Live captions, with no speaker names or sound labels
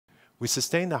We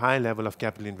sustained a high level of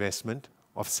capital investment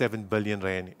of 7 billion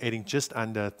rand, adding just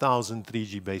under 1,000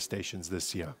 3G base stations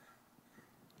this year.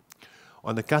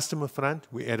 On the customer front,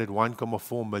 we added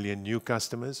 1.4 million new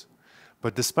customers,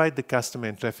 but despite the customer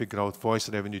and traffic growth, voice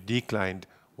revenue declined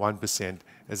 1%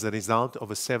 as a result of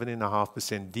a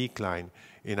 7.5% decline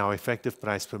in our effective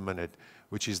price per minute,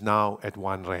 which is now at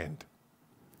 1 rand.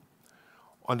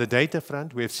 On the data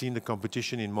front, we have seen the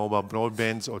competition in mobile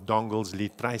broadbands or dongles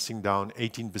lead pricing down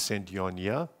 18% year on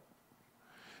year.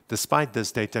 Despite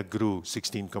this, data grew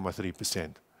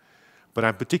 16.3%. But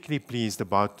I'm particularly pleased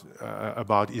about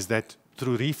is that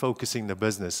through refocusing the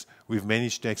business, we've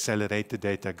managed to accelerate the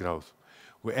data growth.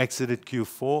 We exited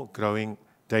Q4 growing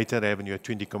data revenue at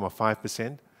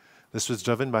 20.5%. This was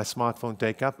driven by smartphone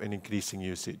take-up and increasing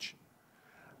usage.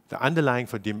 The underlying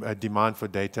demand for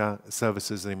data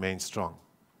services remains strong.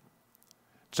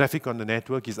 Traffic on the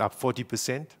network is up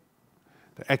 40%.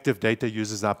 The active data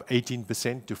users are up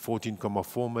 18% to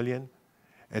 14.4 million,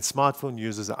 and smartphone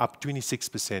users are up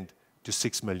 26% to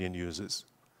 6 million users.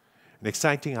 An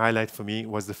exciting highlight for me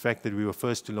was the fact that we were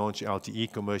first to launch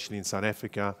LTE commercially in South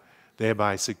Africa,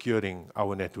 thereby securing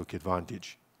our network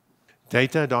advantage.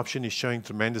 Data adoption is showing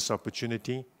tremendous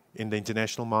opportunity in the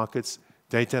international markets.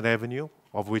 Data revenue,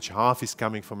 of which half is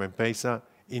coming from M-Pesa,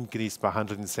 increased by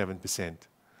 107%.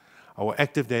 Our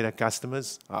active data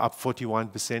customers are up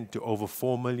 41% to over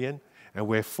 4 million, and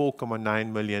we have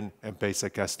 4.9 million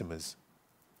M-Pesa customers.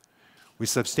 We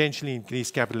substantially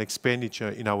increased capital expenditure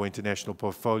in our international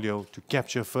portfolio to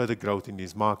capture further growth in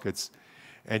these markets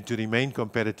and to remain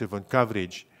competitive on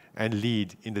coverage and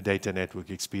lead in the data network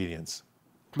experience.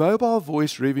 Mobile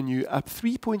voice revenue up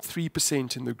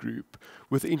 3.3% in the group,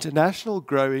 with international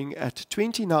growing at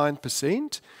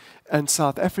 29% and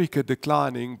South Africa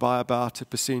declining by about a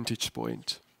percentage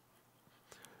point.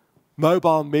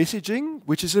 Mobile messaging,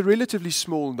 which is a relatively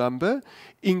small number,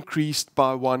 increased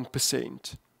by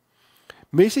 1%.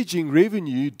 Messaging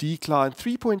revenue declined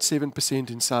 3.7%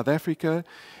 in South Africa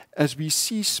as we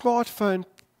see smartphone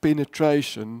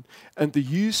penetration and the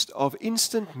use of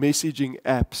instant messaging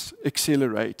apps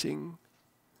accelerating.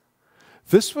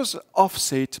 This was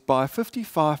offset by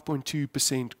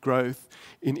 55.2% growth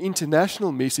in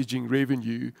international messaging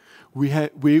revenue,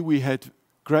 where we had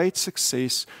great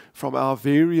success from our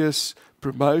various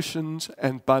promotions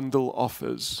and bundle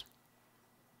offers.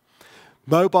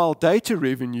 Mobile data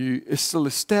revenue is still a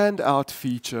standout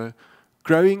feature,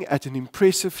 growing at an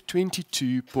impressive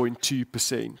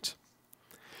 22.2%.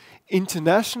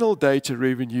 International data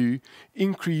revenue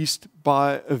increased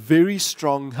by a very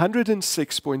strong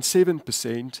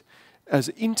 106.7% as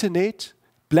Internet,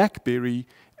 BlackBerry,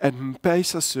 and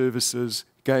M-Pesa services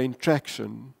gained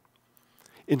traction.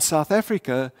 In South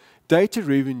Africa, data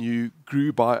revenue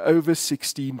grew by over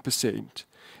 16%,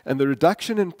 and the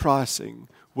reduction in pricing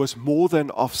was more than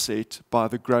offset by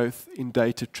the growth in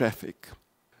data traffic.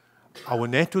 Our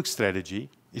network strategy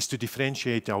is to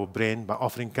differentiate our brand by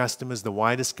offering customers the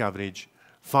widest coverage,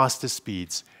 faster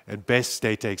speeds, and best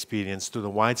data experience through the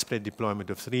widespread deployment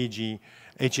of 3G,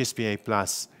 HSPA+,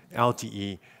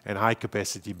 LTE, and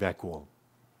high-capacity backhaul.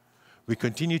 We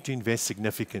continue to invest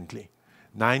significantly,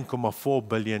 9.4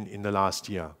 billion in the last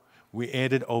year. We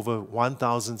added over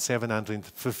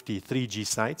 1,750 3G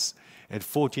sites and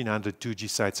 1,400 2G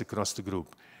sites across the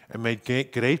group, and made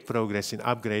great progress in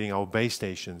upgrading our base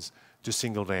stations to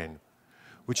single RAN,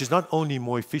 which is not only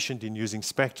more efficient in using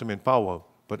spectrum and power,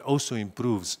 but also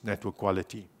improves network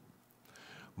quality.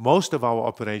 Most of our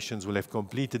operations will have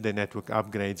completed their network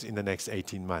upgrades in the next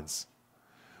 18 months.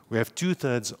 We have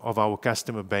two-thirds of our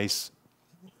customer base.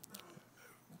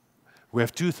 We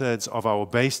have two-thirds of our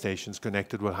base stations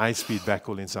connected with high-speed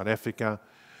backhaul in South Africa,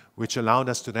 which allowed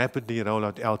us to rapidly roll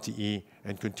out LTE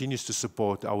and continues to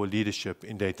support our leadership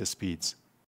in data speeds.